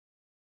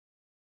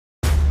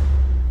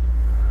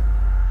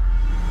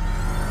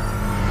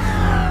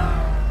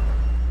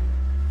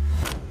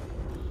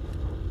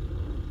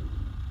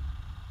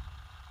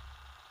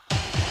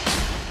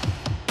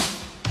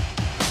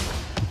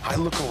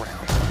look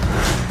around.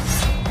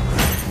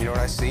 You know what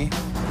I see?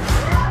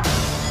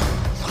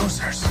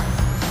 Losers.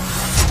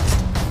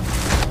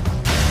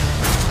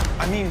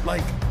 I mean,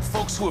 like,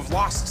 folks who have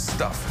lost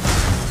stuff.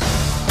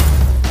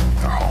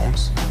 Their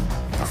homes,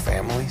 their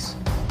families.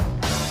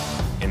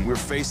 And we're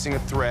facing a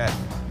threat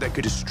that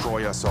could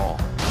destroy us all.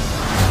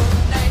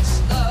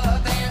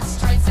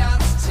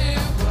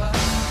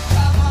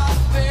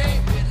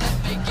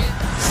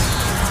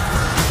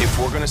 If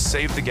we're gonna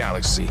save the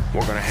galaxy,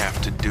 we're gonna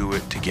have to do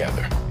it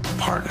together.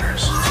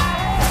 Partners.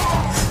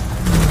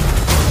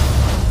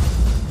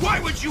 Why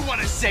would you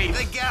want to save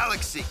the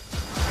galaxy?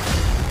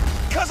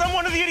 Because I'm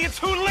one of the idiots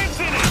who lives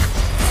in it!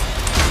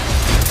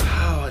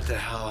 Oh, what the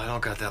hell? I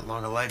don't got that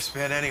long a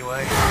lifespan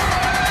anyway.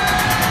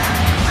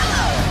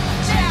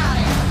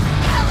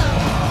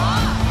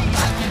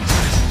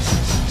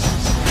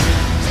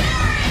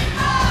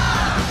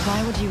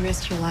 Why would you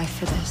risk your life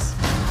for this?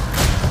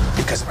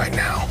 Because right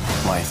now,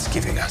 life's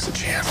giving us a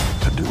chance.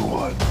 To do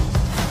what?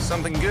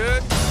 Something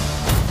good,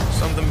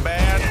 something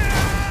bad,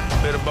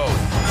 a bit of both.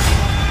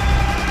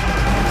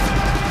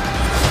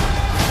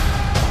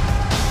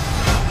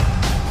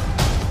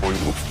 We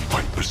will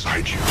fight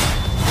beside you.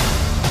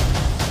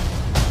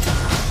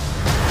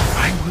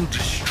 I will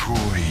destroy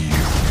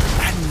you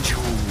and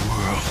your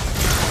world.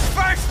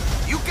 First,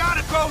 you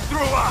gotta go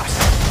through us!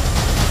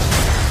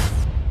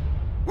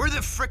 We're the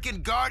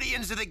frickin'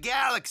 Guardians of the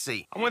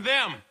Galaxy. I'm with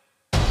them.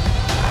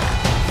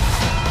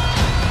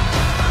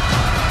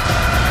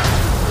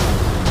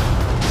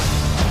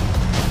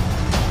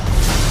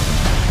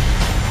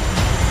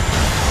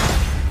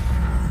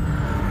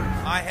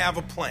 I have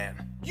a plan.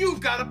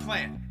 You've got a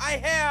plan. I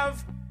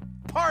have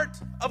part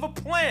of a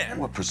plan.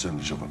 What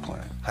percentage of a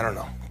plan? I don't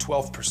know,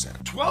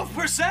 12%.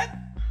 12%?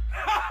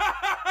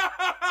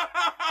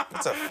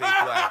 That's a fake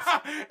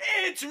laugh.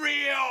 It's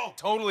real!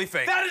 Totally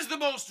fake. That is the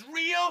most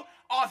real,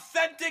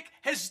 authentic,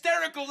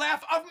 hysterical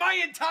laugh of my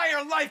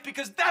entire life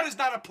because that is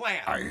not a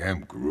plan. I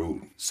am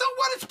Groot. So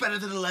what? It's better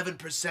than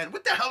 11%.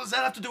 What the hell does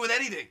that have to do with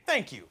anything?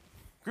 Thank you.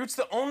 Groot's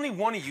the only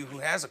one of you who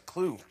has a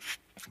clue.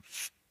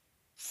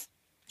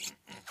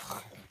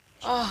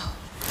 Oh.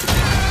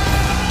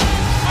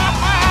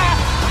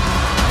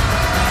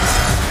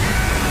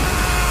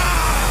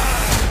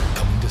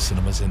 Coming to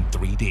cinemas in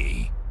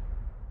 3D.